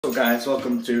So guys,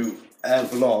 welcome to a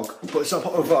vlog, but it's not a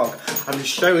vlog. I'm just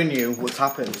showing you what's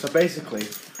happened. So basically,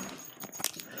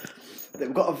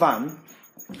 we've got a van,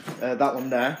 that one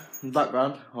there, in the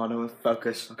background. Oh no,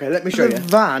 focus. Okay, let me show you. The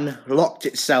van locked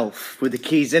itself with the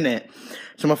keys in it.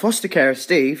 So my foster carer,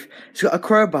 Steve, he's got a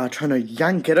crowbar trying to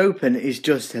yank it open. It's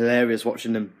just hilarious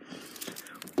watching him.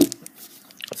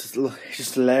 It's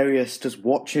just hilarious just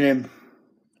watching him.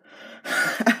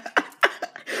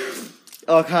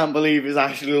 Oh, I can't believe it's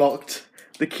actually locked.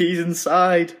 The key's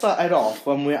inside. Started off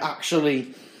when we're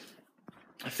actually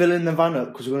filling the van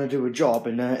up because we're going to do a job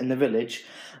in the village,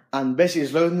 and basically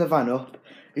he's loading the van up.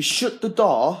 He shut the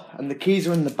door and the keys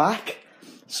are in the back.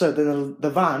 So then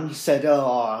the van said,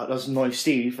 "Oh, that doesn't annoy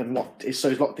Steve," and locked it. So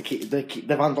he's locked the key.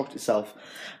 The van locked itself,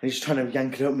 and he's trying to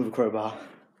yank it open with a crowbar.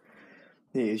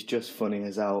 It is just funny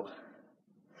as hell.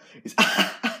 It's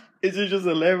just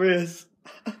hilarious.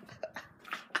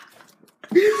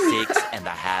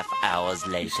 6.5 hours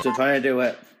later. He's still trying to do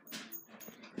it.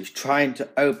 He's trying to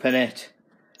open it.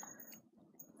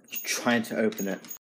 He's trying to open it.